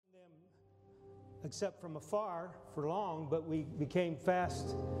except from afar for long, but we became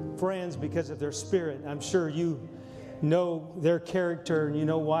fast friends because of their spirit. I'm sure you know their character and you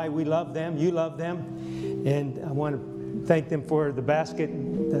know why we love them. You love them. And I want to thank them for the basket,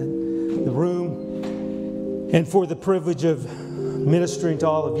 the room, and for the privilege of ministering to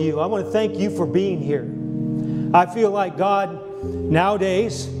all of you. I want to thank you for being here. I feel like God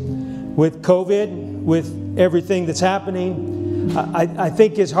nowadays, with COVID, with everything that's happening, I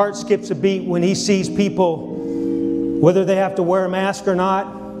think His heart skips a beat when He sees people, whether they have to wear a mask or not,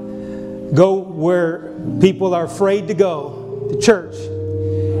 go where people are afraid to go, to church.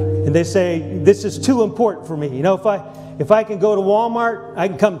 And they say, this is too important for me. You know, if I can go to Walmart, I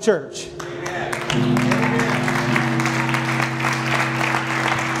can come to church.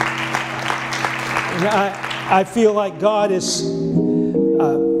 And I feel like God is,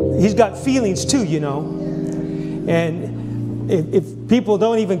 He's got feelings too, you know. And if people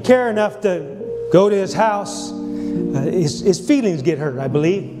don't even care enough to go to His house, His feelings get hurt, I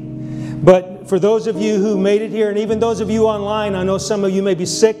believe. But for those of you who made it here, and even those of you online, I know some of you may be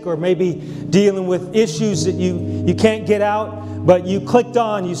sick or maybe dealing with issues that you can't get out, but you clicked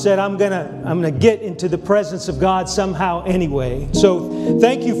on, you said, I'm gonna get into the presence of God somehow anyway. So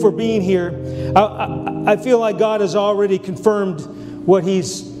thank you for being here. I feel like God has already confirmed what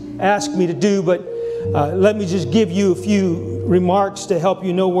He's asked me to do, but let me just give you a few remarks to help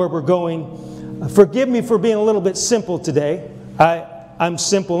you know where we're going. Forgive me for being a little bit simple today. I'm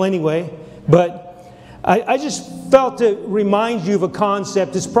simple anyway, but I just felt to remind you of a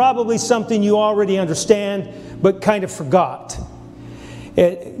concept. It's probably something you already understand, but kind of forgot.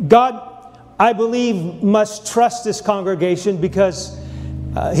 God, I believe, must trust this congregation because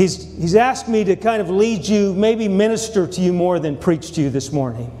He's asked me to kind of lead you, maybe minister to you more than preach to you this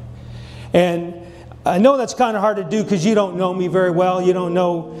morning. And I know that's kind of hard to do because you don't know me very well. You don't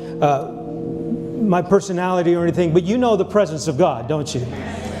know my personality or anything, but you know the presence of God, don't you?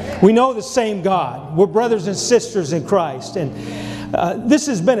 We know the same God. We're brothers and sisters in Christ. And this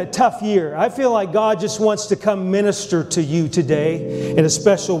has been a tough year. I feel like God just wants to come minister to you today in a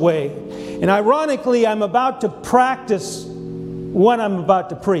special way. And ironically, I'm about to practice what I'm about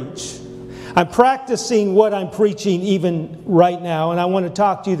to preach. I'm practicing what I'm preaching even right now. And I want to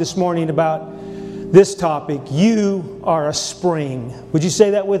talk to you this morning about this topic. You are a spring. Would you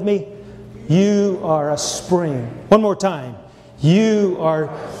say that with me? You are a spring. One more time. You are.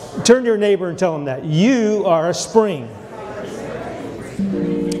 Turn to your neighbor and tell him that. You are a spring.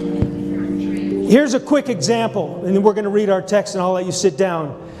 Here's a quick example, and then we're going to read our text and I'll let you sit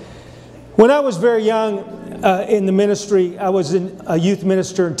down. When I was very young in the ministry, I was a youth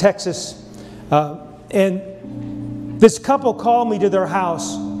minister in Texas, and this couple called me to their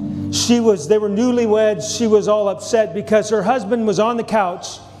house. They were newlyweds. She was all upset because her husband was on the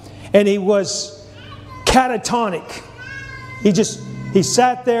couch and he was catatonic. He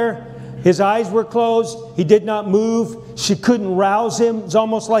sat there. His eyes were closed. He did not move. She couldn't rouse him. It was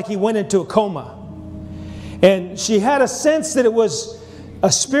almost like he went into a coma. And she had a sense that it was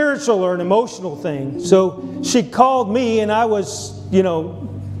a spiritual or an emotional thing. So she called me, and I was,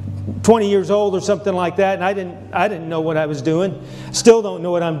 20 years old or something like that, and I didn't know what I was doing. Still don't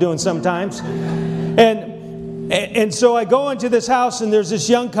know what I'm doing sometimes. And so I go into this house, and there's this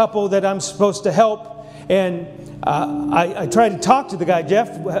young couple that I'm supposed to help, and I try to talk to the guy. Jeff,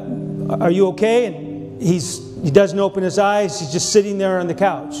 are you okay? And he doesn't open his eyes. He's just sitting there on the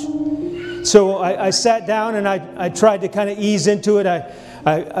couch. So I sat down, and I tried to kind of ease into it.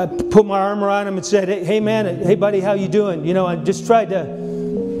 I put my arm around him and said, hey man, hey buddy, how you doing? I just tried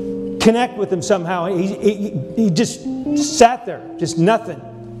to connect with him somehow. He just sat there, just nothing.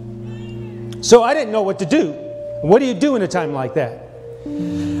 So I didn't know what to do. What do you do in a time like that?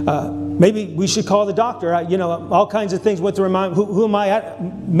 Maybe we should call the doctor. All kinds of things went through my mind. Who am I?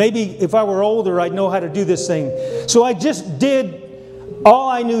 Maybe if I were older, I'd know how to do this thing. So I just did all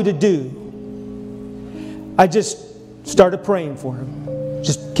I knew to do. I just started praying for him.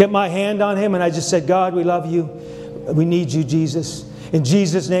 Just kept my hand on him, and I just said, God, we love you. We need you, Jesus. In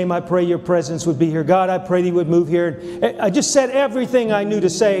Jesus' name, I pray your presence would be here. God, I pray that you would move here. I just said everything I knew to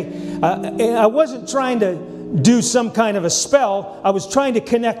say. I wasn't trying to do some kind of a spell. I was trying to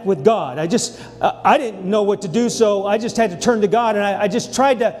connect with God. I didn't know what to do, so I just had to turn to God, and I just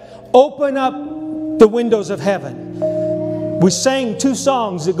tried to open up the windows of heaven. We sang 2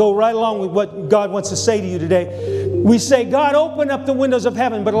 songs that go right along with what God wants to say to you today. We say, God, open up the windows of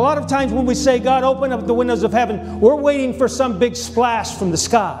heaven. But a lot of times when we say, God, open up the windows of heaven, we're waiting for some big splash from the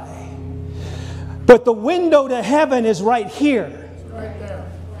sky. But the window to heaven is right here.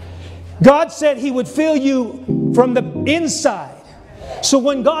 God said He would fill you from the inside. So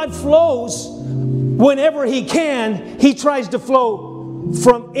when God flows, whenever He can, He tries to flow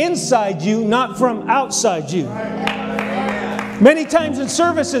from inside you, not from outside you. Many times in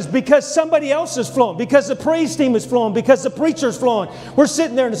services, because somebody else is flowing, because the praise team is flowing, because the preacher's flowing, we're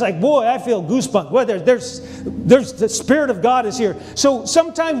sitting there and it's like, boy, I feel goosebumps. Well, there's the Spirit of God is here. So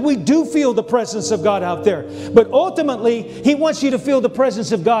sometimes we do feel the presence of God out there. But ultimately, He wants you to feel the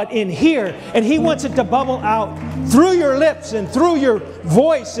presence of God in here. And He wants it to bubble out through your lips and through your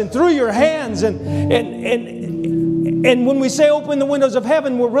voice and through your hands. And when we say open the windows of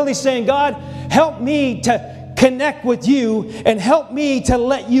heaven, we're really saying, God, help me to connect with you and help me to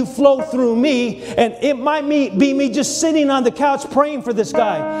let you flow through me. And it might be me just sitting on the couch praying for this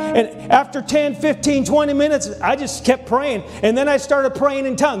guy. And after 10, 15, 20 minutes, I just kept praying. And then I started praying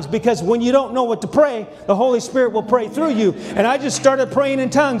in tongues, because when you don't know what to pray, the Holy Spirit will pray through you. And I just started praying in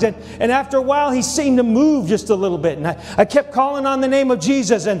tongues. And after a while, He seemed to move just a little bit. And I kept calling on the name of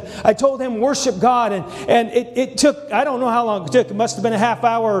Jesus. And I told him, worship God. And it took, I don't know how long it took. It must have been a half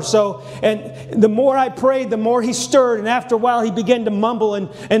hour or so. And the more I prayed, the more he stirred, and after a while he began to mumble, and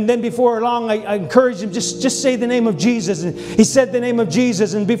then before long I encouraged him, just say the name of Jesus, and he said the name of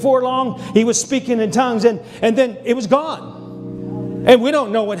Jesus, and before long he was speaking in tongues, and then it was gone. And we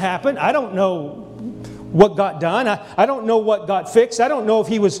don't know what happened. I don't know what got done. I don't know what got fixed. I don't know if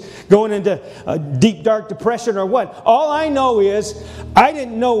he was going into a deep, dark depression or what. All I know is I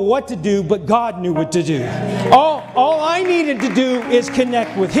didn't know what to do, but God knew what to do. All I needed to do is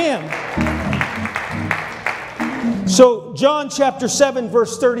connect with Him. So John chapter 7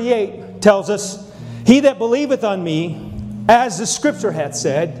 verse 38 tells us, He that believeth on me, as the Scripture hath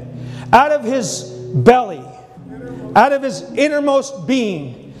said, out of his belly, out of his innermost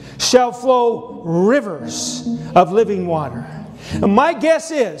being, shall flow rivers of living water. And my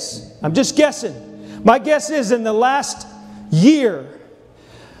guess is, I'm just guessing, my guess is in the last year,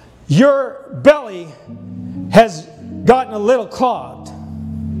 your belly has gotten a little clogged.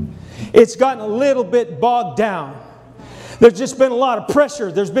 It's gotten a little bit bogged down. There's just been a lot of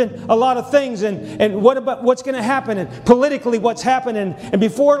pressure. There's been a lot of things. And what about what's going to happen? And politically, what's happening? And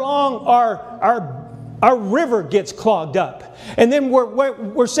before long, our river gets clogged up. And then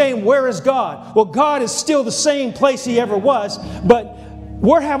we're saying, where is God? Well, God is still the same place He ever was, but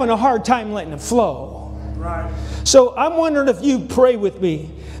we're having a hard time letting it flow. Right. So I'm wondering if you pray with me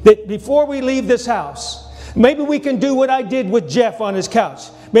that before we leave this house, maybe we can do what I did with Jeff on his couch.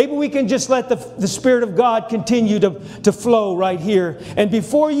 Maybe we can just let the Spirit of God continue to flow right here. And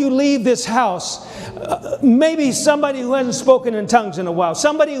before you leave this house, maybe somebody who hasn't spoken in tongues in a while,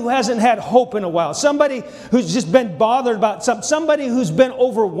 somebody who hasn't had hope in a while, somebody who's just been bothered about something, somebody who's been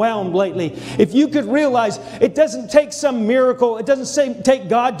overwhelmed lately. If you could realize it doesn't take some miracle, it doesn't take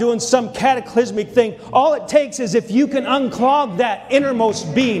God doing some cataclysmic thing. All it takes is if you can unclog that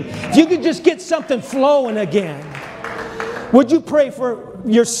innermost being, if you could just get something flowing again. Would you pray for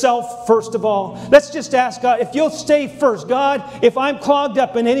yourself first of all? Let's just ask God, if you'll stay first. God, if I'm clogged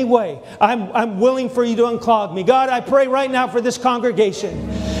up in any way, I'm willing for you to unclog me. God, I pray right now for this congregation.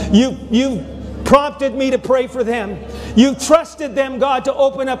 You've prompted me to pray for them. You've trusted them, God, to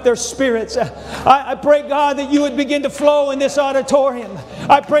open up their spirits. I pray, God, that you would begin to flow in this auditorium.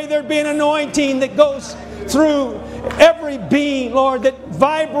 I pray there'd be an anointing that goes through every being, Lord, that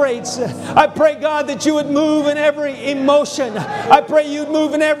vibrates. I pray, God, that you would move in every emotion. I pray you'd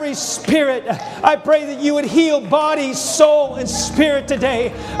move in every spirit. I pray that you would heal body, soul, and spirit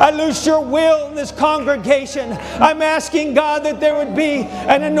today. I loose your will in this congregation. I'm asking, God, that there would be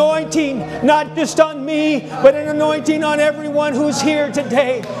an anointing, not just on me, but an anointing on everyone who's here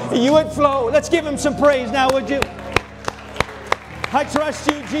today. You would flow. Let's give Him some praise now, would you? I trust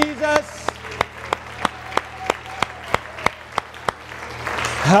you, Jesus.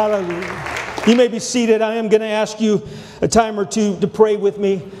 Hallelujah. You may be seated. I am going to ask you a time or two to pray with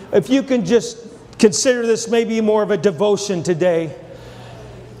me. If you can just consider this maybe more of a devotion today.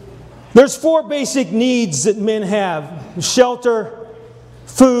 There's 4 basic needs that men have: shelter,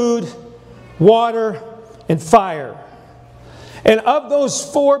 food, water, and fire. And of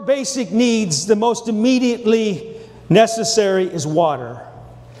those 4 basic needs, the most immediately necessary is water.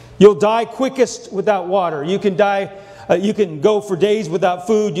 You'll die quickest without water. You can die. You can go for days without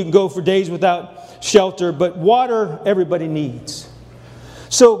food. You can go for days without shelter. But water, everybody needs.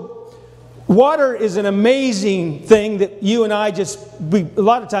 So water is an amazing thing that you and I a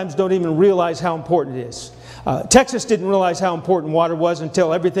lot of times don't even realize how important it is. Texas didn't realize how important water was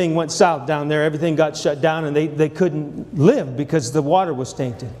until everything went south down there. Everything got shut down and they couldn't live because the water was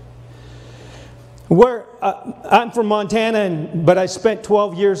tainted. I'm from Montana, but I spent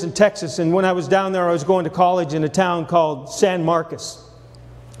 12 years in Texas. And when I was down there, I was going to college in a town called San Marcos.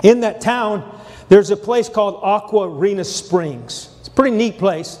 In that town, there's a place called Aqua Arena Springs. It's a pretty neat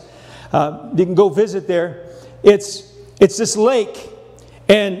place. You can go visit there. It's this lake,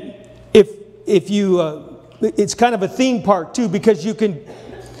 and if you it's kind of a theme park too, because you can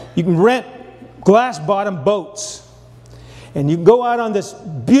rent glass bottom boats, and you can go out on this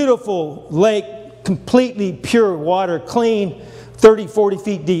beautiful lake, completely pure water, clean, 30-40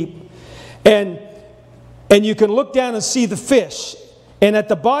 feet deep, and you can look down and see the fish, and at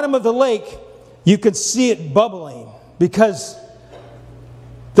the bottom of the lake you can see it bubbling because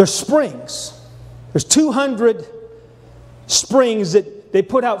there's springs. There's 200 springs that they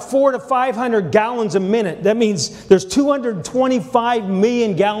put out 400 to 500 gallons a minute. That means there's 225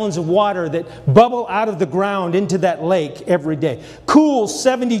 million gallons of water that bubble out of the ground into that lake every day. Cool,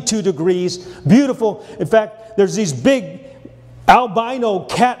 72 degrees, beautiful. In fact, there's these big albino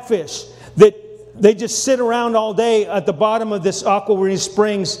catfish that they just sit around all day at the bottom of this Aqua Arena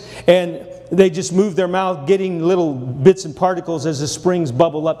Springs, and they just move their mouth, getting little bits and particles as the springs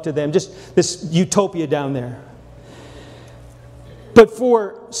bubble up to them. Just this utopia down there. But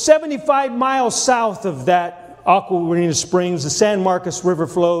for 75 miles south of that Aqua Arena Springs, the San Marcos River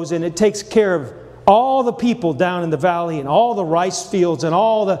flows, and it takes care of all the people down in the valley and all the rice fields and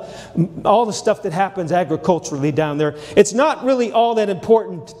all the stuff that happens agriculturally down there. It's not really all that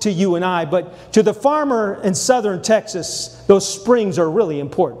important to you and I, but to the farmer in southern Texas, those springs are really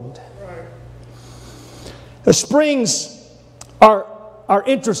important. The springs are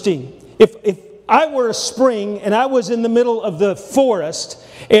interesting. If I were a spring and I was in the middle of the forest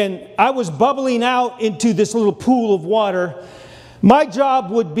and I was bubbling out into this little pool of water, my job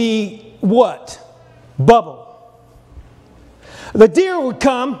would be what? Bubble. The deer would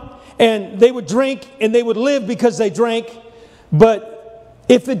come and they would drink and they would live because they drank. But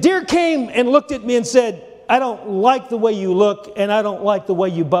if the deer came and looked at me and said, I don't like the way you look and I don't like the way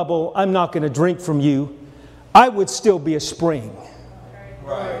you bubble, I'm not going to drink from you, I would still be a spring.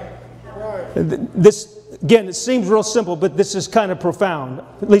 Right. This, again, it seems real simple, but this is kind of profound.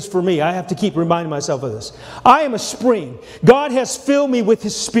 At least for me, I have to keep reminding myself of this. I am a spring. God has filled me with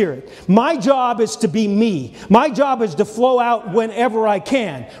His Spirit. My job is to be me. My job is to flow out whenever I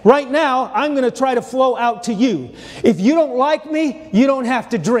can. Right now, I'm going to try to flow out to you. If you don't like me, you don't have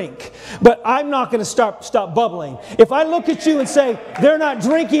to drink. But I'm not going to stop bubbling. If I look at you and say, they're not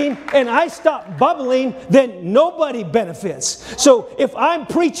drinking, and I stop bubbling, then nobody benefits. So if I'm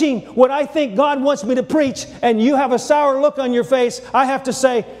preaching what I think God wants me to preach, and you have a sour look on your face, I have to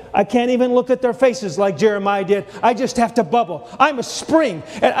say, I can't even look at their faces like Jeremiah did. I just have to bubble. I'm a spring.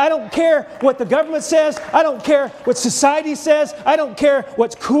 And I don't care what the government says. I don't care what society says. I don't care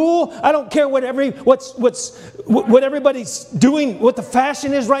what's cool. I don't care what everybody's doing, what the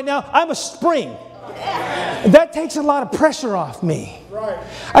fashion is right now. I'm a spring. That takes a lot of pressure off me. Right.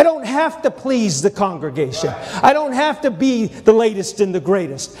 I don't have to please the congregation. I don't have to be the latest and the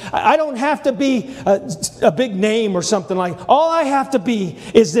greatest. I don't have to be a big name or something like that. All I have to be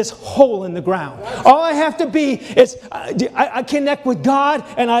is this hole in the ground. All I have to be is I connect with God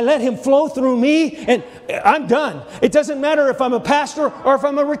and I let Him flow through me and I'm done. It doesn't matter if I'm a pastor or if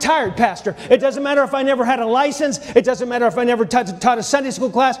I'm a retired pastor. It doesn't matter if I never had a license. It doesn't matter if I never taught a Sunday school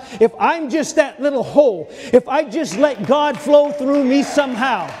class. If I'm just that little hole, if I just let God flow through me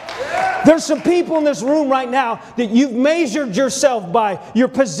somehow. There's some people in this room right now that you've measured yourself by your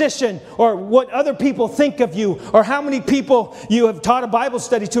position or what other people think of you or how many people you have taught a Bible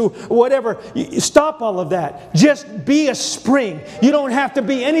study to or whatever. Stop all of that. Just be a spring. You don't have to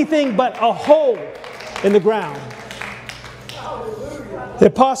be anything but a hole in the ground. The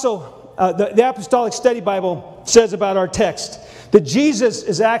the Apostolic Study Bible says about our text that Jesus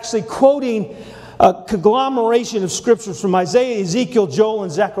is actually quoting a conglomeration of scriptures from Isaiah, Ezekiel, Joel,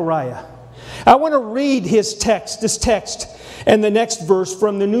 and Zechariah. I want to read this text, and the next verse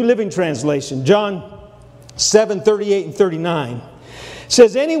from the New Living Translation, John 7:38 and 39. It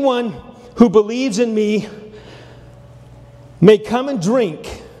says, anyone who believes in me may come and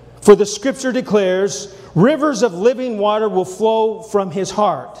drink, for the scripture declares, rivers of living water will flow from his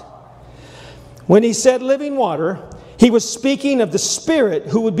heart. When he said living water, he was speaking of the Spirit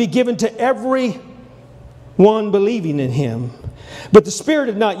who would be given to every one believing in Him. But the Spirit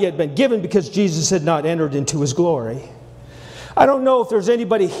had not yet been given because Jesus had not entered into His glory. I don't know if there's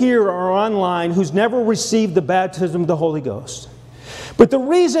anybody here or online who's never received the baptism of the Holy Ghost. But the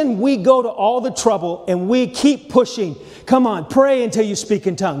reason we go to all the trouble and we keep pushing, come on, pray until you speak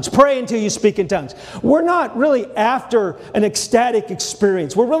in tongues. Pray until you speak in tongues. We're not really after an ecstatic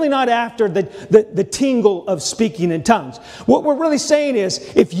experience. We're really not after the tingle of speaking in tongues. What we're really saying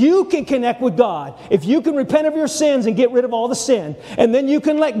is, if you can connect with God, if you can repent of your sins and get rid of all the sin, and then you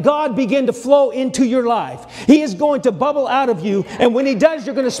can let God begin to flow into your life, He is going to bubble out of you. And when He does,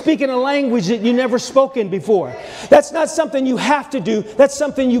 you're going to speak in a language that you never spoken before. That's not something you have to do. That's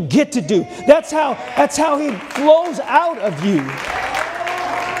something you get to do. That's how He flows out of you.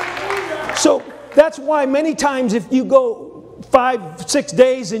 So that's why many times if you go 5-6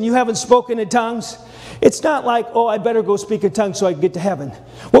 days and you haven't spoken in tongues, it's not like, oh, I better go speak in tongues so I can get to heaven.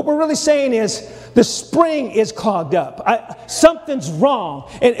 What we're really saying is the spring is clogged up. Something's wrong.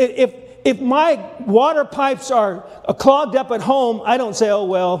 And if my water pipes are clogged up at home, I don't say, oh,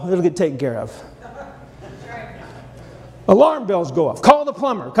 well, it'll get taken care of. Alarm bells go off. Call the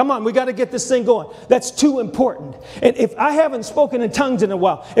plumber. Come on, we got to get this thing going. That's too important. And if I haven't spoken in tongues in a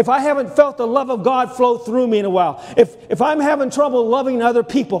while, if I haven't felt the love of God flow through me in a while, if I'm having trouble loving other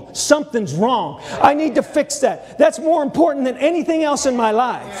people, something's wrong. I need to fix that. That's more important than anything else in my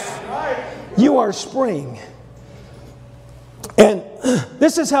life. You are spring. And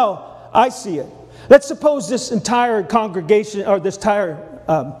this is how I see it. Let's suppose this entire congregation or this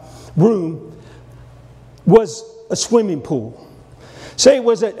entire room was a swimming pool. Say it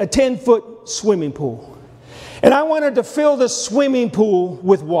was a 10-foot swimming pool. And I wanted to fill the swimming pool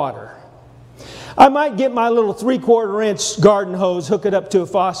with water. I might get my little 3/4-inch garden hose, hook it up to a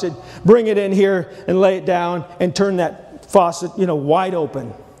faucet, bring it in here and lay it down and turn that faucet, wide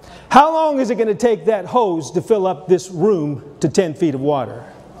open. How long is it going to take that hose to fill up this room to 10 feet of water?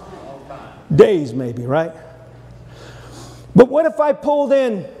 Days maybe, right? But what if I pulled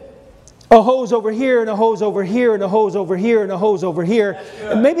in a hose over here, and a hose over here, and a hose over here, and a hose over here,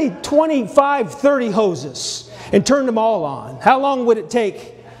 and maybe 25, 30 hoses, and turn them all on? How long would it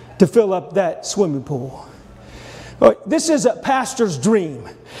take to fill up that swimming pool? This is a pastor's dream.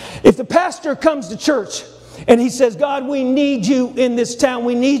 If the pastor comes to church and he says, God, we need you in this town,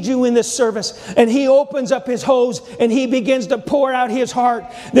 we need you in this service, and he opens up his hose and he begins to pour out his heart,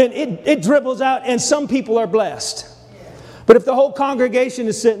 then it dribbles out, and some people are blessed. But if the whole congregation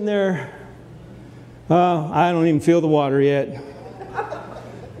is sitting there, I don't even feel the water yet.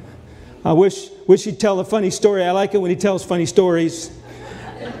 I wish he'd tell a funny story. I like it when he tells funny stories.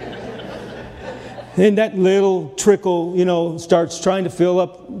 And that little trickle, starts trying to fill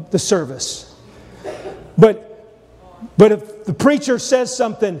up the service. But if the preacher says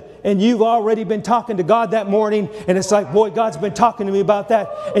something and you've already been talking to God that morning, and it's like, boy, God's been talking to me about that,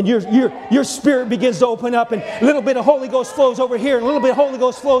 and your spirit begins to open up, and a little bit of Holy Ghost flows over here, and a little bit of Holy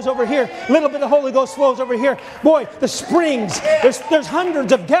Ghost flows over here, a little bit of Holy Ghost flows over here. Boy, the springs, there's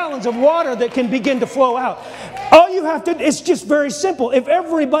hundreds of gallons of water that can begin to flow out. All you have to, it's just very simple. If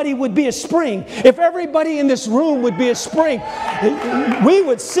everybody would be a spring, if everybody in this room would be a spring, we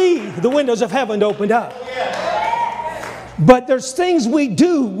would see the windows of heaven opened up. But there's things we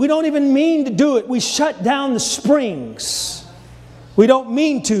do, we don't even mean to do it. We shut down the springs. We don't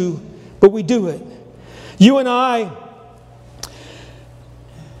mean to, but we do it. You and I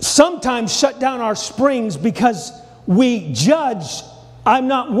sometimes shut down our springs because we judge, I'm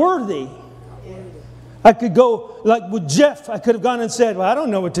not worthy. I could go, like with Jeff, I could have gone and said, well, I don't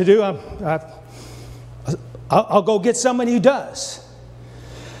know what to do. I'll go get somebody who does.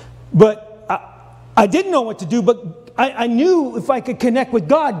 But I didn't know what to do, but I knew if I could connect with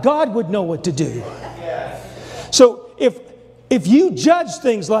God, God would know what to do. So if you judge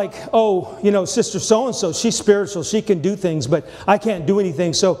things like, oh, Sister so-and-so, she's spiritual, she can do things, but I can't do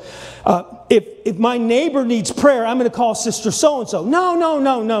anything. So if my neighbor needs prayer, I'm going to call Sister so-and-so.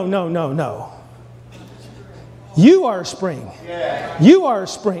 No. You are a spring. You are a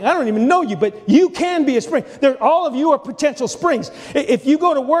spring. I don't even know you, but you can be a spring. All of you are potential springs. If you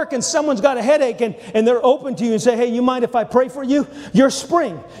go to work and someone's got a headache and they're open to you and say, hey, you mind if I pray for you? You're a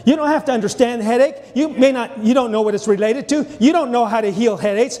spring. You don't have to understand the headache. You don't know what it's related to. You don't know how to heal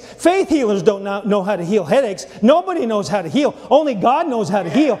headaches. Faith healers don't know how to heal headaches. Nobody knows how to heal. Only God knows how to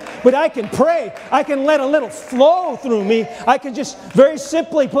heal. But I can pray. I can let a little flow through me. I can just very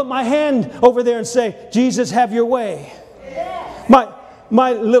simply put my hand over there and say, Jesus, have your way.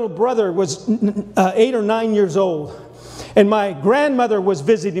 My little brother was 8 or 9 years old, and my grandmother was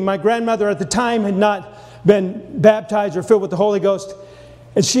visiting. My grandmother at the time had not been baptized or filled with the Holy Ghost,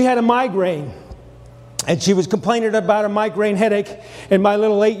 and she had a migraine, and she was complaining about a migraine headache. And my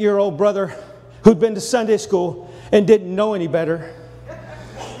little 8-year-old brother, who'd been to Sunday school and didn't know any better,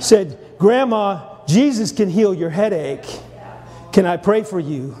 said, Grandma, Jesus can heal your headache. can I pray for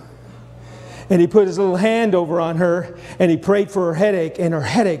you? And he put his little hand over on her, and he prayed for her headache, and her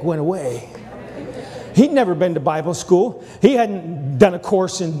headache went away. He'd never been to Bible school. He hadn't done a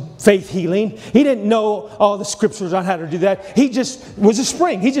course in faith healing. He didn't know all the scriptures on how to do that. He just was a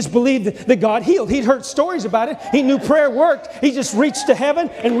spring. He just believed that God healed. He'd heard stories about it. He knew prayer worked. He just reached to heaven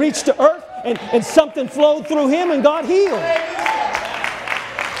and reached to earth, and something flowed through him, and God healed.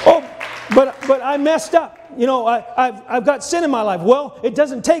 Oh, but I messed up. You know, I've got sin in my life. Well, it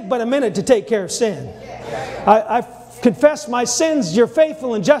doesn't take but a minute to take care of sin. I've confessed my sins. You're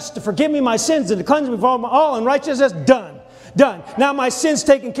faithful and just to forgive me my sins and to cleanse me from all unrighteousness. Done. Now my sin's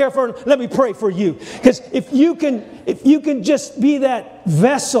taken care of. Let me pray for you. Because if you can just be that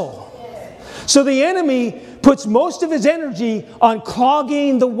vessel. So the enemy puts most of his energy on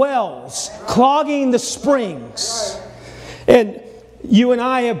clogging the wells, clogging the springs. And you and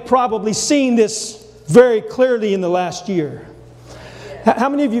I have probably seen this very clearly in the last year. How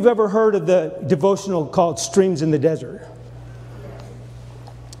many of you have ever heard of the devotional called Streams in the Desert?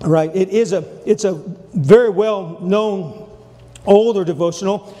 Right, it's a very well-known older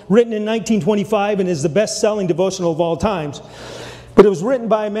devotional, written in 1925 and is the best-selling devotional of all times. But it was written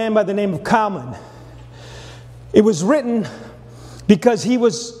by a man by the name of Kalman. It was written because he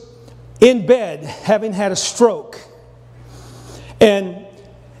was in bed having had a stroke. And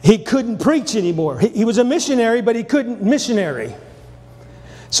he couldn't preach anymore. He was a missionary, but he couldn't missionary.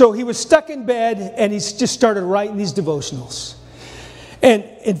 So he was stuck in bed, and he just started writing these devotionals. And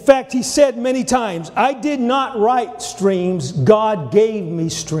in fact, he said many times, I did not write streams, God gave me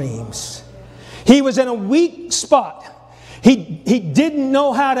streams. He was in a weak spot. He didn't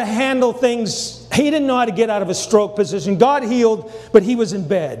know how to handle things. He didn't know how to get out of a stroke position. God healed, but he was in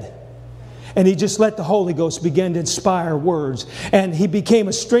bed. And he just let the Holy Ghost begin to inspire words. And he became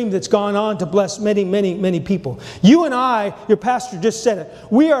a stream that's gone on to bless many, many, many people. You and I, your pastor just said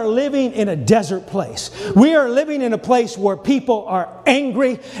it, we are living in a desert place. We are living in a place where people are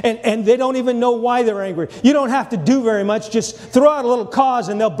angry and they don't even know why they're angry. You don't have to do very much. Just throw out a little cause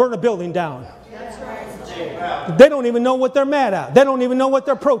and they'll burn a building down. That's right. They don't even know what they're mad at. They don't even know what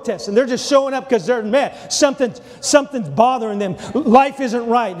they're protesting. They're just showing up because they're mad. Something's bothering them. Life isn't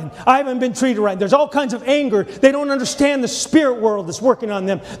right. And I haven't been treated right. There's all kinds of anger. They don't understand the spirit world that's working on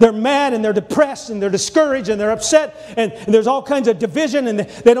them. They're mad and they're depressed and they're discouraged and they're upset. And there's all kinds of division and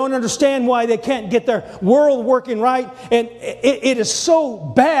they don't understand why they can't get their world working right. And it is so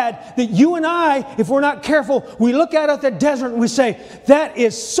bad that you and I, if we're not careful, we look out at the desert and we say, that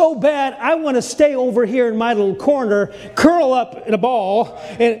is so bad. I want to stay over here in my little corner, curl up in a ball,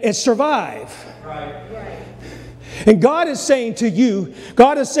 and survive. Right. And God is saying to you,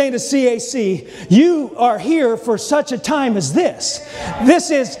 God is saying to CAC, you are here for such a time as this.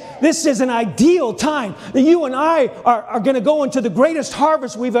 This is an ideal time that you and I are going to go into the greatest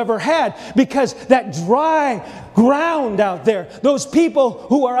harvest we've ever had, because that dry ground out there, those people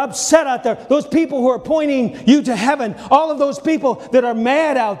who are upset out there, those people who are pointing you to heaven, all of those people that are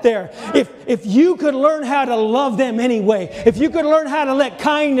mad out there, if you could learn how to love them anyway, if you could learn how to let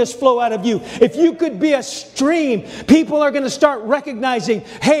kindness flow out of you, if you could be a stream, people are going to start recognizing,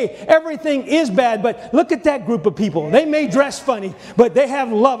 hey, everything is bad, but look at that group of people. They may dress funny, but they have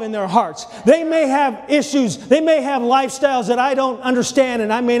love in their hearts. They may have issues. They may have lifestyles that I don't understand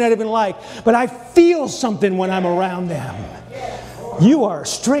and I may not even like, but I feel something when I'm around them. You are a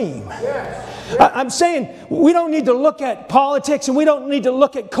stream. I'm saying we don't need to look at politics and we don't need to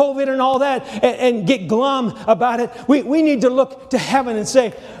look at COVID and all that and get glum about it. We need to look to heaven and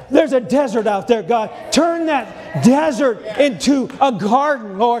say, there's a desert out there, God. Turn that desert into a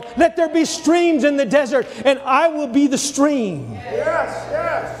garden, Lord. Let there be streams in the desert and I will be the stream.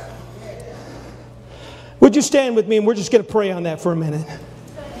 Yes. Would you stand with me and we're just going to pray on that for a minute.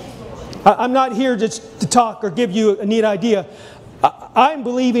 I'm not here just to talk or give you a neat idea. I'm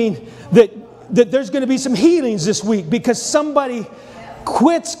believing that there's going to be some healings this week because somebody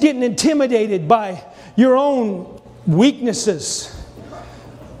quits getting intimidated by your own weaknesses.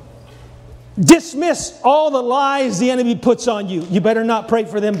 Dismiss all the lies the enemy puts on you. You better not pray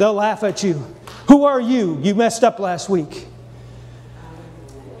for them. They'll laugh at you. Who are you? You messed up last week.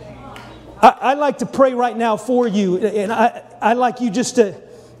 I'd like to pray right now for you, and I'd like you just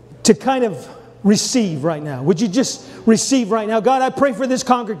to kind of receive right now. Would you just receive right now? God, I pray for this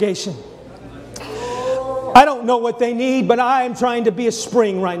congregation. I don't know what they need, but I am trying to be a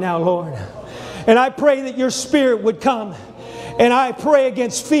spring right now, Lord. And I pray that your Spirit would come And I pray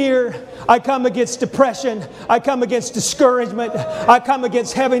against fear. I come against depression. I come against discouragement. I come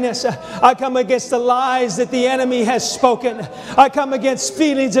against heaviness. I come against the lies that the enemy has spoken. I come against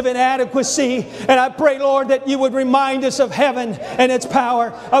feelings of inadequacy. And I pray, Lord, that you would remind us of heaven and its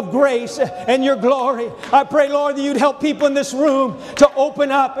power, of grace and your glory. I pray, Lord, that you'd help people in this room to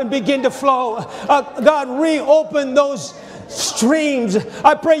open up and begin to flow. God, reopen those streams.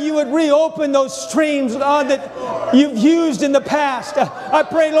 I pray you would reopen those streams, God, that you've used in the past. I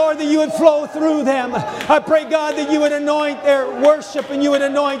pray, Lord, that you would flow through them. I pray, God, that you would anoint their worship and you would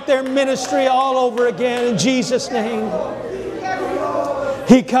anoint their ministry all over again in Jesus' name.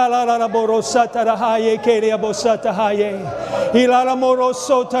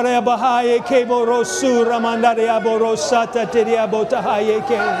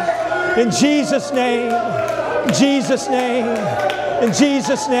 In Jesus' name. In Jesus' name. In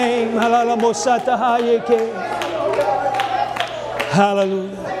Jesus' name.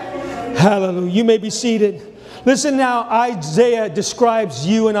 Hallelujah. Hallelujah. You may be seated. Listen now, Isaiah describes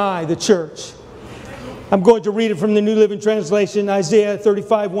you and I, the church. I'm going to read it from the New Living Translation, Isaiah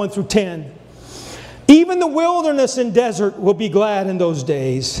 35, 1 through 10. Even the wilderness and desert will be glad in those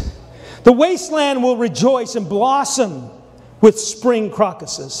days. The wasteland will rejoice and blossom with spring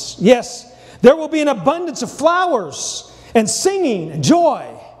crocuses. Yes, there will be an abundance of flowers and singing and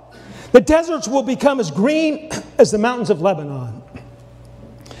joy. The deserts will become as green as the mountains of Lebanon,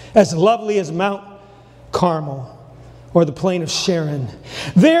 as lovely as Mount Carmel or the plain of Sharon.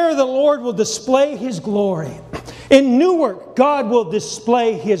 There the Lord will display His glory. In Newark, God will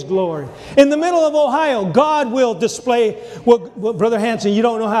display His glory. In the middle of Ohio, God will display... Well, Brother Hanson, you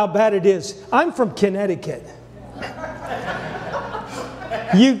don't know how bad it is. I'm from Connecticut.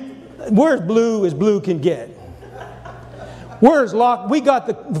 We're as blue as blue can get. We're as locked. We got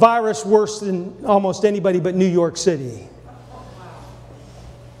the virus worse than almost anybody but New York City.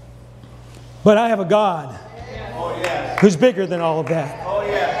 But I have a God who's bigger than all of that.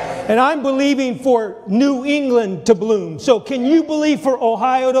 And I'm believing for New England to bloom. So can you believe for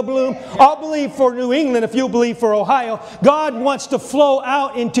Ohio to bloom? I'll believe for New England if you'll believe for Ohio. God wants to flow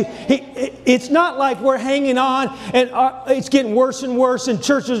out into... It's not like we're hanging on and it's getting worse and worse and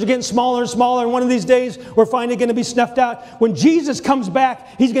churches are getting smaller and smaller. And one of these days we're finally going to be snuffed out. When Jesus comes back,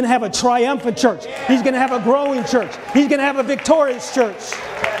 He's going to have a triumphant church. He's going to have a growing church. He's going to have a victorious church.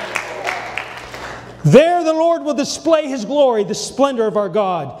 There the Lord will display His glory, the splendor of our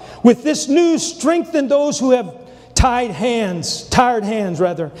God. With this news, strengthen those who have tired hands,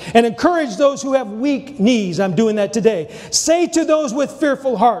 and encourage those who have weak knees. I'm doing that today. Say to those with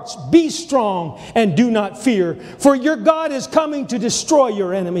fearful hearts, be strong and do not fear, for your God is coming to destroy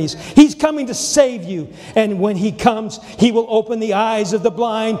your enemies. He's coming to save you. And when He comes, He will open the eyes of the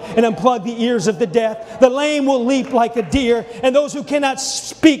blind and unplug the ears of the deaf. The lame will leap like a deer, and those who cannot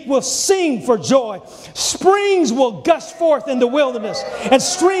speak will sing for joy. Springs will gush forth in the wilderness, and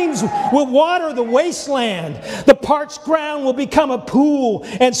streams will water the wasteland. The parched ground will become a pool,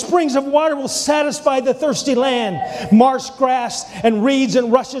 and springs of water will satisfy the thirsty land. Marsh grass and reeds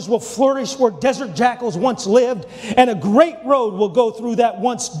and rushes will flourish where desert jackals once lived, and a great road will go through that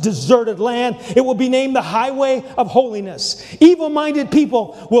once deserted land. It will be named the Highway of Holiness. Evil-minded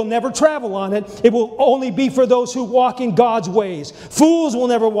people will never travel on it. It will only be for those who walk in God's ways. Fools will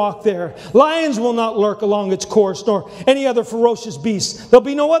never walk there. Lions will not lurk along its course, nor any other ferocious beasts. There'll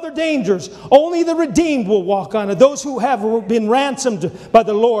be no other dangers. Only the redeemed will walk on it. Those who have been ransomed by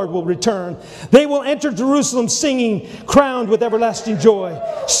the Lord will return. They will enter Jerusalem singing, crowned with everlasting joy.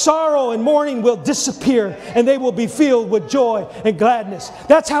 Sorrow and mourning will disappear, and they will be filled with joy and gladness.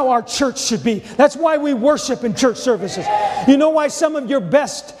 That's how our church should be. That's why we worship in church services. You know why some of your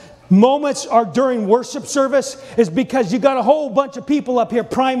best moments are during worship service? Is because you got a whole bunch of people up here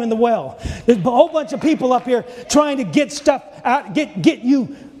priming the well. There's a whole bunch of people up here trying to get stuff out, get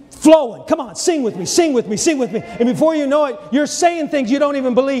you flowing. Come on, sing with me, sing with me, sing with me. And before you know it, you're saying things you don't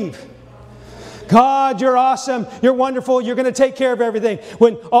even believe. God, you're awesome. You're wonderful. You're going to take care of everything.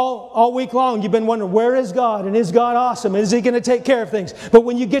 When all week long you've been wondering, where is God? And is God awesome? Is He going to take care of things? But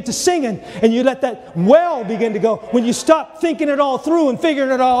when you get to singing and you let that well begin to go, when you stop thinking it all through and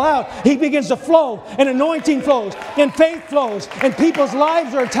figuring it all out, He begins to flow, and anointing flows, and faith flows, and people's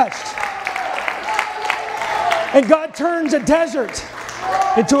lives are touched. And God turns a desert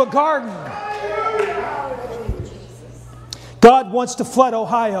into a garden. God wants to flood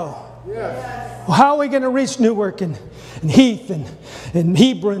Ohio. Well, how are we going to reach Newark and Heath and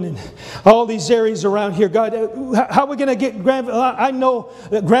Hebron and all these areas around here? God, how are we going to get Granville? I know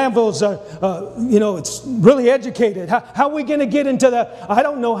that Granville's, it's really educated. How are we going to get into the... I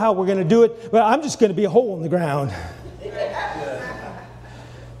don't know how we're going to do it, but I'm just going to be a hole in the ground.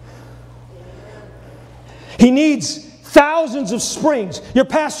 He needs thousands of springs. Your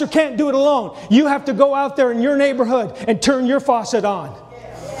pastor can't do it alone. You have to go out there in your neighborhood and turn your faucet on.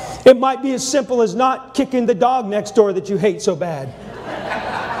 It might be as simple as not kicking the dog next door that you hate so bad.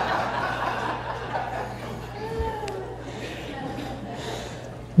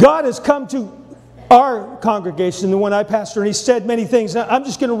 God has come to our congregation, the one I pastor, and He said many things. Now, I'm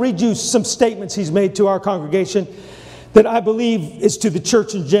just going to read you some statements He's made to our congregation that I believe is to the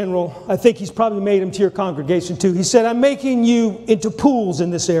church in general. I think He's probably made them to your congregation too. He said, I'm making you into pools in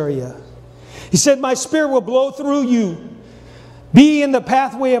this area. He said, my Spirit will blow through you. Be in the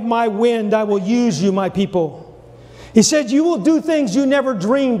pathway of my wind. I will use you, my people. He said, you will do things you never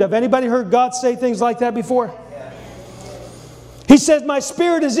dreamed of. Anybody heard God say things like that before? He says, my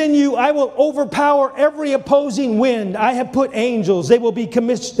Spirit is in you. I will overpower every opposing wind. I have put angels. They have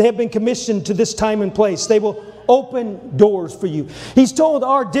been commissioned to this time and place. They will open doors for you. He's told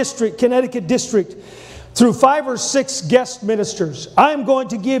our district, Connecticut district, through 5 or 6 guest ministers, I'm going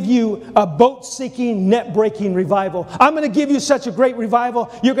to give you a boat-sinking, net-breaking revival. I'm going to give you such a great revival,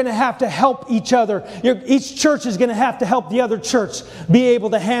 you're going to have to help each other. Each church is going to have to help the other church be able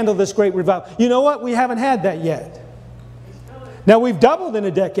to handle this great revival. You know what? We haven't had that yet. Now, we've doubled in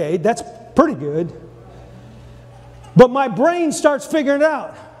a decade. That's pretty good. But my brain starts figuring it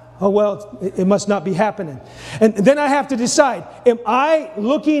out. Oh, well, it must not be happening. And then I have to decide, am I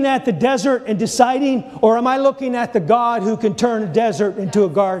looking at the desert and deciding, or am I looking at the God who can turn a desert into a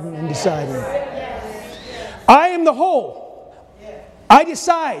garden and deciding? I am the whole. I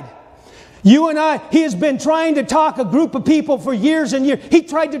decide. You and I, He has been trying to talk a group of people for years and years. He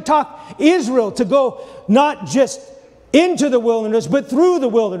tried to talk Israel to go not just into the wilderness, but through the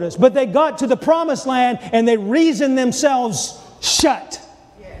wilderness. But they got to the promised land and they reasoned themselves shut.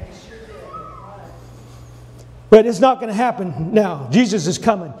 But it's not going to happen now. Jesus is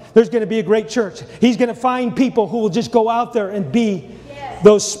coming. There's going to be a great church. He's going to find people who will just go out there and be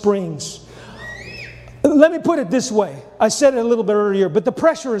those springs. Let me put it this way. I said it a little bit earlier, but the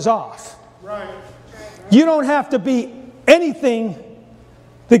pressure is off. Right. You don't have to be anything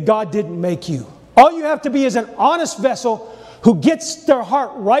that God didn't make you. All you have to be is an honest vessel who gets their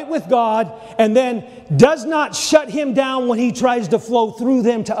heart right with God and then does not shut Him down when He tries to flow through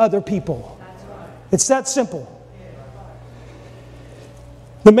them to other people. It's that simple.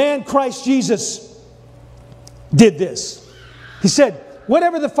 The man Christ Jesus did this. He said,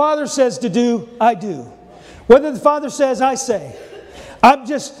 whatever the Father says to do, I do. Whatever the Father says, I say. I'm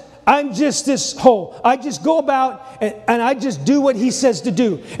just this whole. I just go about and I just do what He says to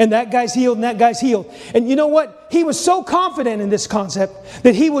do. And that guy's healed and that guy's healed. And you know what? He was so confident in this concept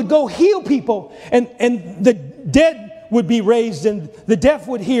that he would go heal people and the dead would be raised and the deaf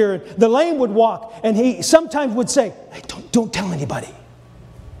would hear, the lame would walk. And he sometimes would say, hey, don't tell anybody.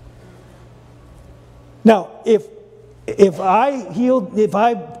 Now, if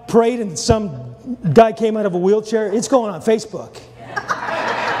I prayed and some guy came out of a wheelchair, it's going on Facebook.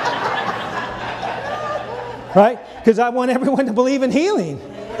 Right? Because I want everyone to believe in healing.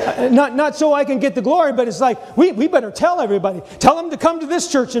 Not so I can get the glory, but it's like, we better tell everybody. Tell them to come to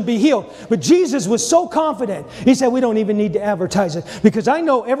this church and be healed. But Jesus was so confident. He said, we don't even need to advertise it. Because I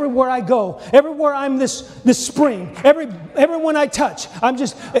know everywhere I go, everywhere I'm this spring, everyone I touch, I'm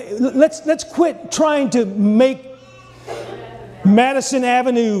just, let's quit trying to make Madison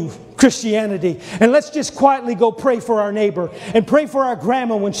Avenue Christianity. And let's just quietly go pray for our neighbor and pray for our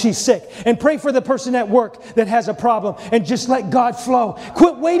grandma when she's sick and pray for the person at work that has a problem and just let God flow.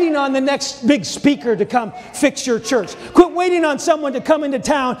 Quit waiting on the next big speaker to come fix your church. Quit waiting on someone to come into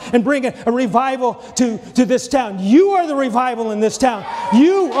town and bring a revival to this town. You are the revival in this town.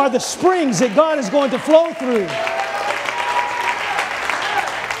 You are the springs that God is going to flow through.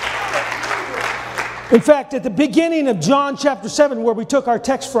 In fact, at the beginning of John chapter 7, where we took our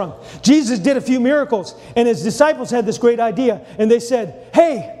text from, Jesus did a few miracles, and His disciples had this great idea. And they said,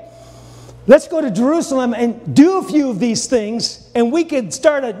 hey, let's go to Jerusalem and do a few of these things, and we could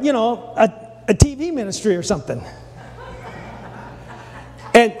start a TV ministry or something.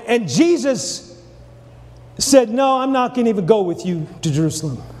 And Jesus said, no, I'm not going to even go with you to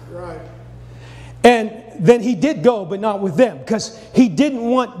Jerusalem. Right. And then He did go, but not with them, because He didn't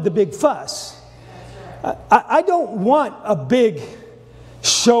want the big fuss. I don't want a big,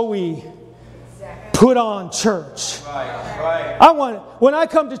 showy, put-on church. Right. When I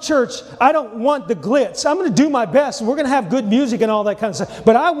come to church, I don't want the glitz. I'm going to do my best, and we're going to have good music and all that kind of stuff.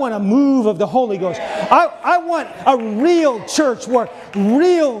 But I want a move of the Holy Ghost. I want a real church where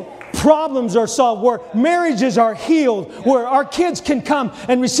real problems are solved, where marriages are healed, where our kids can come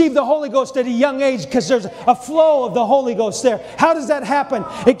and receive the Holy Ghost at a young age because there's a flow of the Holy Ghost there. How does that happen?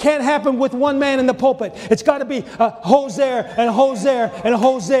 It can't happen with one man in the pulpit. It's got to be a hose there and a hose there and a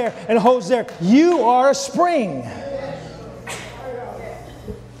hose there and a hose there. You are a spring.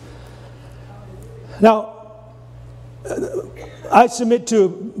 Now, I submit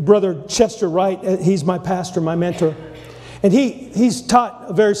to Brother Chester Wright. He's my pastor, my mentor. And he's taught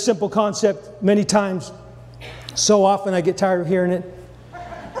a very simple concept many times. So often I get tired of hearing it.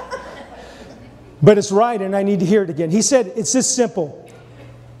 But it's right, and I need to hear it again. He said it's this simple.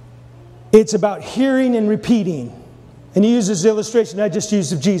 It's about hearing and repeating. And he uses the illustration I just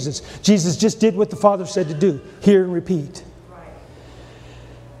used of Jesus. Jesus just did what the Father said to do. Hear and repeat.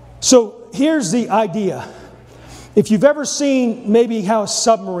 So here's the idea. If you've ever seen maybe how a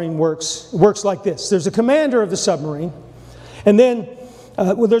submarine works, it works like this. There's a commander of the submarine. And then,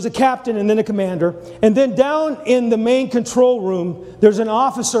 there's a captain and then a commander. And then down in the main control room, there's an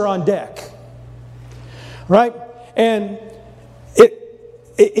officer on deck. Right? And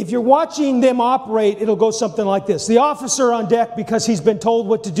if you're watching them operate, it'll go something like this. The officer on deck, because he's been told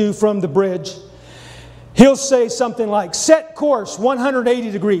what to do from the bridge, he'll say something like, set course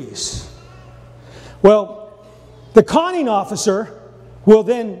 180 degrees. Well, the conning officer will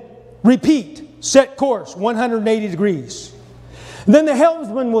then repeat, set course 180 degrees. And then the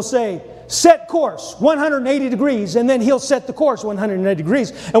helmsman will say, set course 180 degrees, and then he'll set the course 180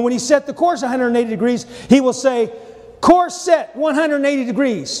 degrees. And when he set the course 180 degrees, he will say, course set 180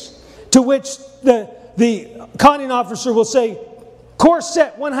 degrees. To which the conning officer will say, course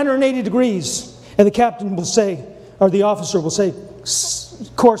set 180 degrees. And the captain will say, or the officer will say,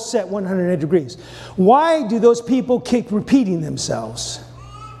 course set 180 degrees. Why do those people keep repeating themselves?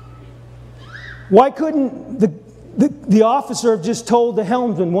 Why couldn't the officer have just told the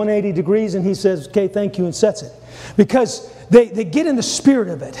helmsman 180 degrees and he says, okay, thank you, and sets it? Because they get in the spirit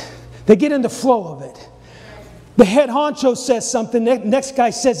of it. They get in the flow of it. The head honcho says something, the next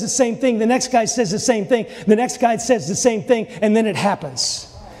guy says the same thing, the next guy says the same thing, the next guy says the same thing, and then it happens.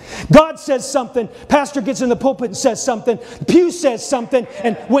 God says something, pastor gets in the pulpit and says something, the pew says something,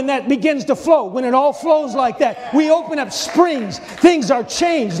 and when that begins to flow, when it all flows like that, we open up springs, things are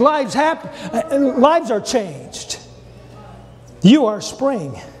changed, lives are changed. You are a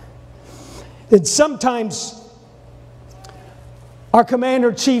spring. And sometimes our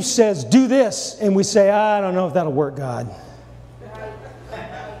commander-in-chief says, do this, and we say, I don't know if that'll work, God.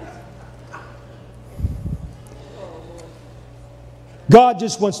 God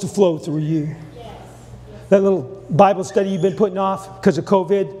just wants to flow through you. That little Bible study you've been putting off because of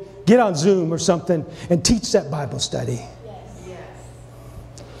COVID, get on Zoom or something and teach that Bible study.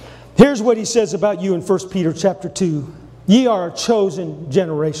 Here's what he says about you in 1 Peter chapter 2. Ye are a chosen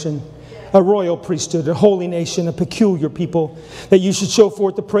generation, a royal priesthood, a holy nation, a peculiar people, that you should show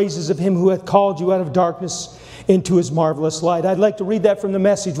forth the praises of him who hath called you out of darkness into his marvelous light. I'd like to read that from the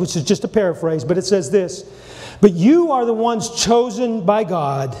Message, which is just a paraphrase, but it says this. But you are the ones chosen by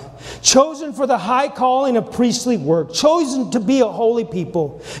God, chosen for the high calling of priestly work, chosen to be a holy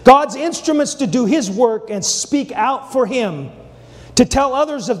people, God's instruments to do his work and speak out for him, to tell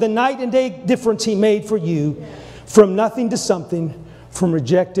others of the night and day difference he made for you, from nothing to something, from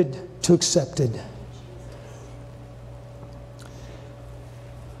rejected to accepted.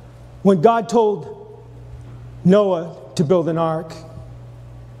 When God told Noah to build an ark,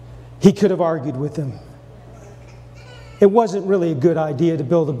 he could have argued with him. It wasn't really a good idea to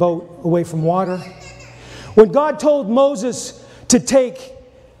build a boat away from water. When God told Moses to take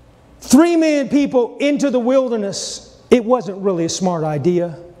 3 million people into the wilderness, it wasn't really a smart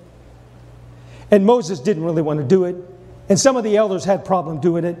idea. And Moses didn't really want to do it. And some of the elders had a problem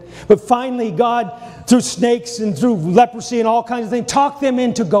doing it. But finally, God, through snakes and through leprosy and all kinds of things, talked them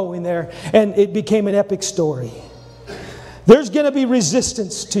into going there. And it became an epic story. There's going to be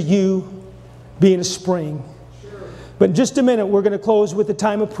resistance to you being a spring. But in just a minute, we're going to close with a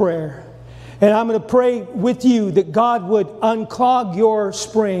time of prayer. And I'm going to pray with you that God would unclog your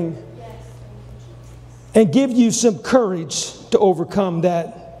spring and give you some courage to overcome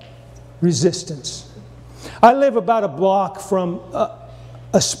that resistance. I live about a block from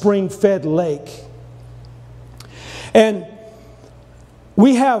a spring-fed lake. And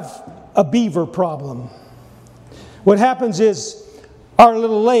we have a beaver problem. What happens is our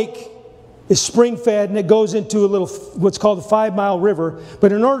little lake is spring-fed and it goes into a little, what's called a 5-mile river.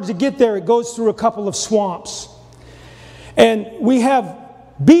 But in order to get there, it goes through a couple of swamps. And we have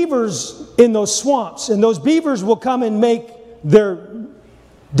beavers in those swamps. And those beavers will come and make their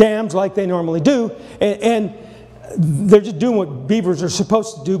dams like they normally do. And they're just doing what beavers are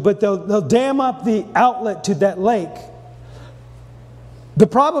supposed to do, but they'll dam up the outlet to that lake. The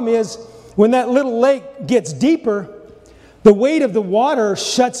problem is, when that little lake gets deeper, the weight of the water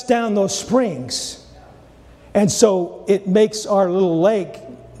shuts down those springs. And so it makes our little lake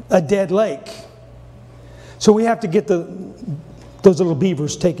a dead lake. So we have to get those little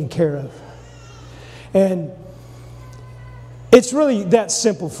beavers taken care of. And it's really that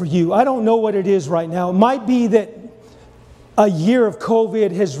simple for you. I don't know what it is right now. It might be that a year of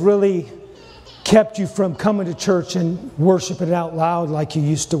COVID has really kept you from coming to church and worshiping out loud like you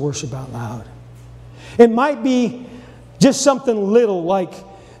used to worship out loud. It might be just something little, like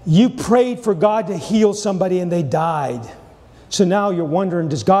you prayed for God to heal somebody and they died. So now you're wondering,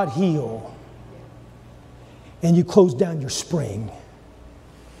 does God heal? And you close down your spring.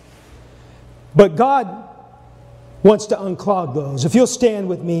 But God wants to unclog those. If you'll stand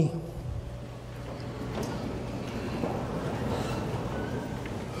with me.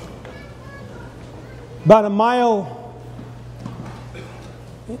 About 1.5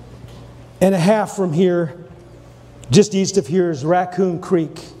 miles from here, just east of here, is Raccoon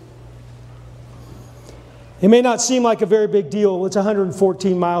Creek. It may not seem like a very big deal. It's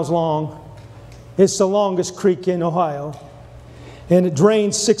 114 miles long. It's the longest creek in Ohio. And it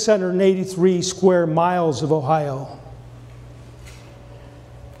drains 683 square miles of Ohio.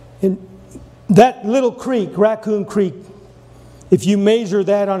 And that little creek, Raccoon Creek, if you measure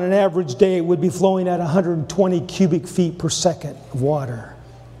that on an average day, it would be flowing at 120 cubic feet per second of water.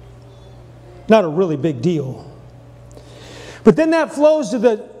 Not a really big deal. But then that flows to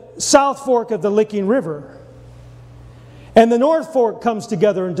the South Fork of the Licking River. And the North Fork comes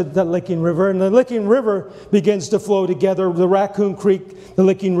together into the Licking River, and the Licking River begins to flow together, the Raccoon Creek, the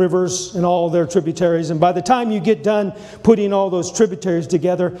Licking Rivers, and all their tributaries. And by the time you get done putting all those tributaries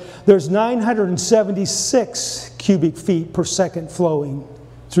together, there's 976 cubic feet per second flowing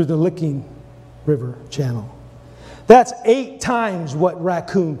through the Licking River channel. That's 8 times what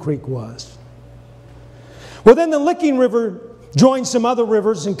Raccoon Creek was. Well, then the Licking River joins some other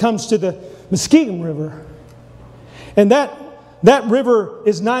rivers and comes to the Muskegon River. And that river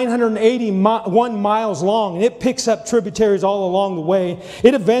is 981 miles long, and it picks up tributaries all along the way.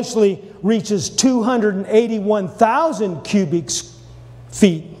 It eventually reaches 281,000 cubic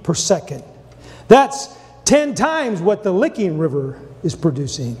feet per second. That's 10 times what the Licking River is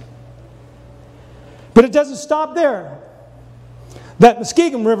producing. But it doesn't stop there. That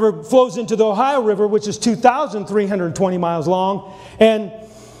Muskegon River flows into the Ohio River, which is 2,320 miles long, and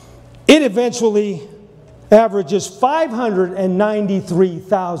it eventually averages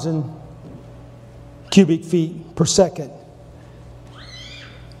 593,000 cubic feet per second.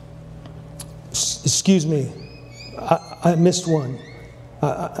 Excuse me, I missed one.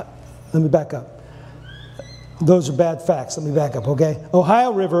 Let me back up. Those are bad facts. Let me back up, okay?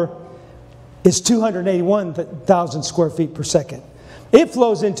 Ohio River is 281,000 square feet per second. It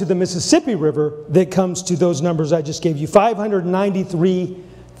flows into the Mississippi River that comes to those numbers I just gave you,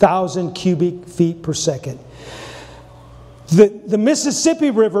 593,000 cubic feet per second. The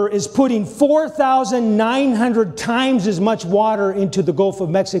Mississippi River is putting 4,900 times as much water into the Gulf of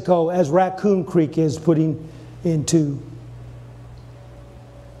Mexico as Raccoon Creek is putting into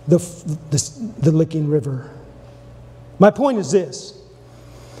the Licking River. My point is this.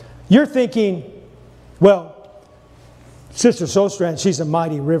 You're thinking, well, Sister Sostrand, she's a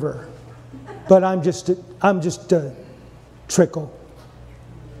mighty river, but I'm just a trickle.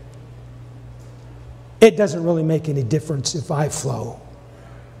 It doesn't really make any difference if I flow.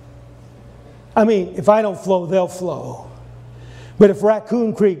 I mean, if I don't flow, they'll flow. But if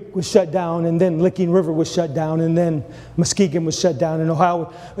Raccoon Creek was shut down, and then Licking River was shut down, and then Muskegon was shut down, and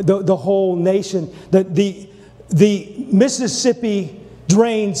Ohio, the whole nation, the Mississippi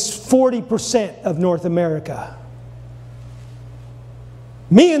drains 40% of North America.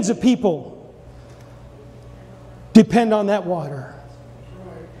 Millions of people depend on that water.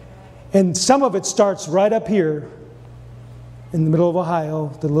 And some of it starts right up here in the middle of Ohio,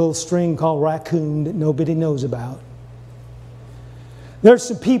 the little stream called Raccoon that nobody knows about. There's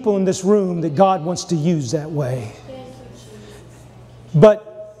some people in this room that God wants to use that way.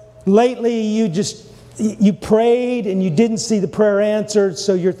 But lately you prayed and you didn't see the prayer answered,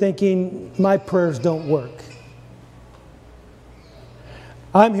 so you're thinking, my prayers don't work.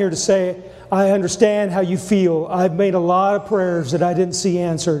 I'm here to say, I understand how you feel. I've made a lot of prayers that I didn't see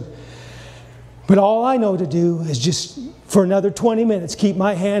answered. But all I know to do is just, for another 20 minutes, keep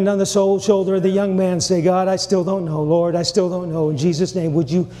my hand on the shoulder of the young man and say, God, I still don't know. Lord, I still don't know. In Jesus' name, would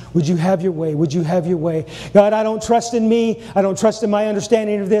you have your way? Would you have your way? God, I don't trust in me. I don't trust in my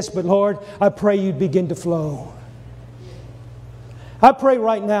understanding of this. But Lord, I pray you'd begin to flow. I pray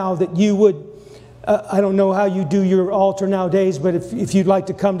right now that you would, I don't know how you do your altar nowadays, but if you'd like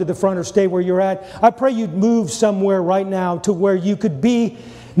to come to the front or stay where you're at, I pray you'd move somewhere right now to where you could be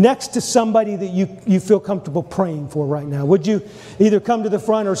next to somebody that you feel comfortable praying for right now. Would you either come to the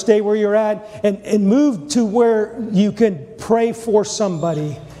front or stay where you're at and move to where you can pray for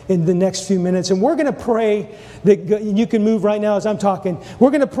somebody in the next few minutes. And we're going to pray that, you can move right now as I'm talking,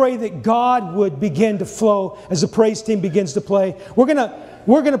 we're going to pray that God would begin to flow as the praise team begins to play. We're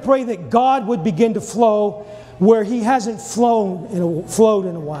going to pray that God would begin to flow where He hasn't flowed in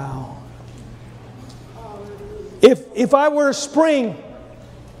a while. If I were a spring,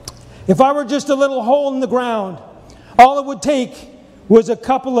 if I were just a little hole in the ground, all it would take was a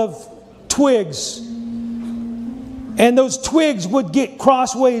couple of twigs. And those twigs would get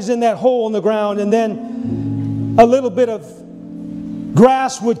crossways in that hole in the ground, and then a little bit of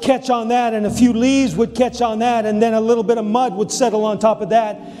grass would catch on that, and a few leaves would catch on that, and then a little bit of mud would settle on top of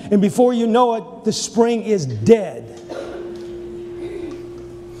that. And before you know it, the spring is dead.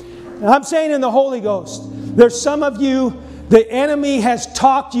 And I'm saying in the Holy Ghost, there's some of you, the enemy has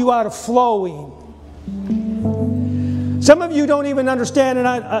talked you out of flowing. Some of you don't even understand,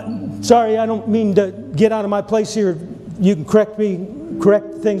 and sorry, I don't mean to get out of my place here. You can correct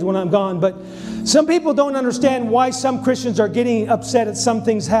things when I'm gone, but some people don't understand why some Christians are getting upset at some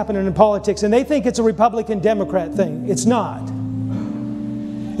things happening in politics, and they think it's a Republican-Democrat thing. It's not.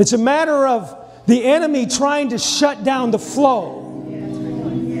 It's a matter of the enemy trying to shut down the flow.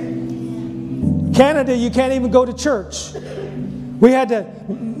 Canada, you can't even go to church.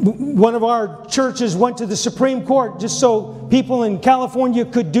 One of our churches went to the Supreme Court just so people in California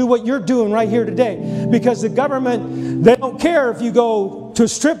could do what you're doing right here today. Because the government, they don't care if you go to a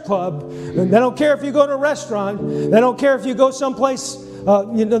strip club. They don't care if you go to a restaurant. They don't care if you go someplace.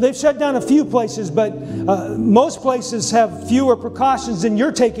 They've shut down a few places, but most places have fewer precautions than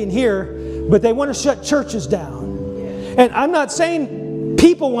you're taking here. But they want to shut churches down. And I'm not saying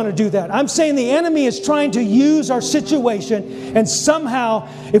people want to do that. I'm saying the enemy is trying to use our situation, and somehow,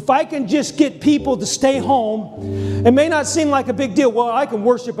 if I can just get people to stay home, it may not seem like a big deal. Well, I can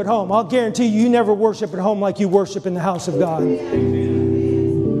worship at home. I'll guarantee you never worship at home like you worship in the house of God.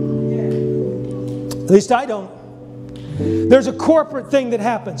 At least I don't. There's a corporate thing that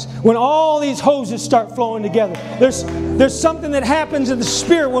happens when all these hoses start flowing together. There's something that happens in the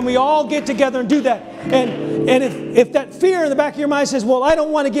Spirit when we all get together and do that. And if that fear in the back of your mind says, well, I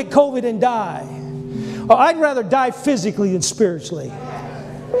don't want to get COVID and die. Well, I'd rather die physically than spiritually.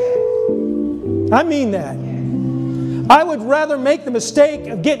 I mean that. I would rather make the mistake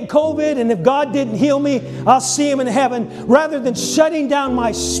of getting COVID, and if God didn't heal me, I'll see Him in heaven, rather than shutting down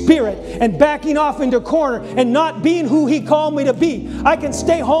my spirit and backing off into a corner and not being who He called me to be. I can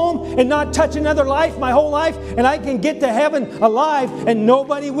stay home and not touch another life my whole life, and I can get to heaven alive and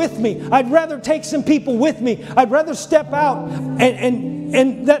nobody with me. I'd rather take some people with me. I'd rather step out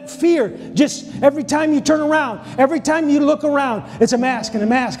and that fear, just every time you turn around, every time you look around, it's a mask and a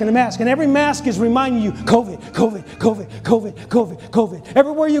mask and a mask. And every mask is reminding you, COVID, COVID, COVID, COVID, COVID, COVID.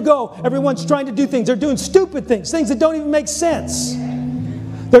 Everywhere you go, everyone's trying to do things. They're doing stupid things that don't even make sense.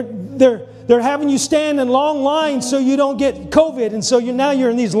 They're having you stand in long lines so you don't get COVID. And so now you're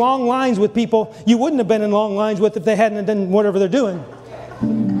in these long lines with people you wouldn't have been in long lines with if they hadn't done whatever they're doing.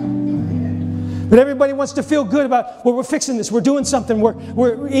 But everybody wants to feel good about, well, we're fixing this, we're doing something,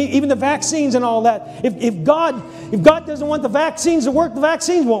 we're even the vaccines and all that. If God doesn't want the vaccines to work, the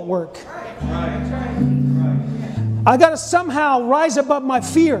vaccines won't work. I got to somehow rise above my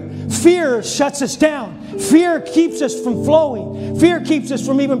fear. Fear shuts us down. Fear keeps us from flowing. Fear keeps us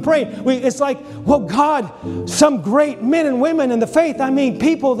from even praying. It's like, well, God, some great men and women in the faith, I mean,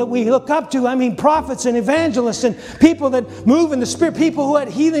 people that we look up to, I mean, prophets and evangelists and people that move in the Spirit, people who had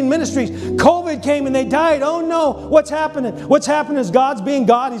healing ministries. COVID came and they died. Oh no, what's happening? What's happening is God's being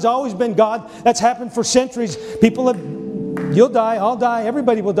God. He's always been God. That's happened for centuries. You'll die, I'll die,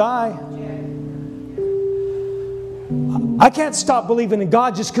 everybody will die. I can't stop believing in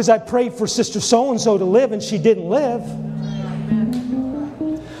God just because I prayed for Sister so-and-so to live and she didn't live.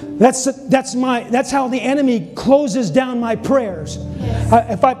 That's how the enemy closes down my prayers.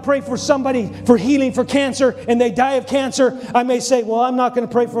 If I pray for somebody for healing for cancer and they die of cancer, I may say, well, I'm not going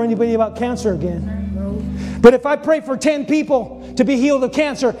to pray for anybody about cancer again. But if I pray for 10 people to be healed of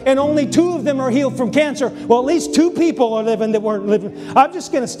cancer, and only 2 of them are healed from cancer. Well, at least 2 people are living that weren't living. I'm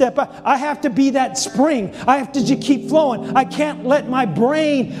just going to step out. I have to be that spring. I have to just keep flowing. I can't let my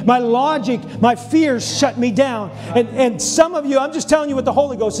brain, my logic, my fears shut me down. And some of you, I'm just telling you what the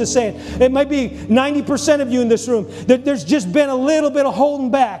Holy Ghost is saying. It might be 90% of you in this room that there's just been a little bit of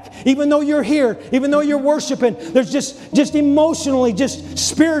holding back. Even though you're here, even though you're worshiping, there's just emotionally, just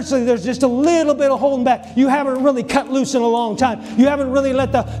spiritually, there's just a little bit of holding back. You haven't really cut loose in a long time. You haven't really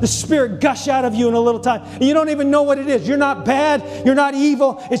let the Spirit gush out of you in a little time. And you don't even know what it is. You're not bad. You're not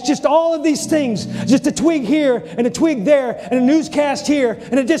evil. It's just all of these things. Just a twig here and a twig there and a newscast here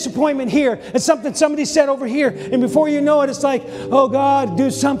and a disappointment here and something somebody said over here. And before you know it, it's like, oh God, do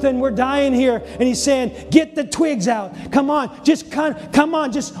something. We're dying here. And He's saying, get the twigs out. Come on. Come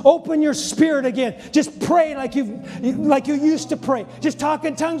on. Just open your spirit again. Just pray like you used to pray. Just talk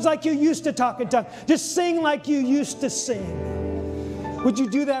in tongues like you used to talk in tongues. Just sing like you used to sing. Would you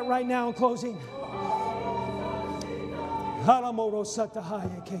do that right now in closing? Haramoto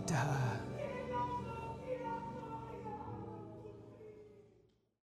Satahaya Keta.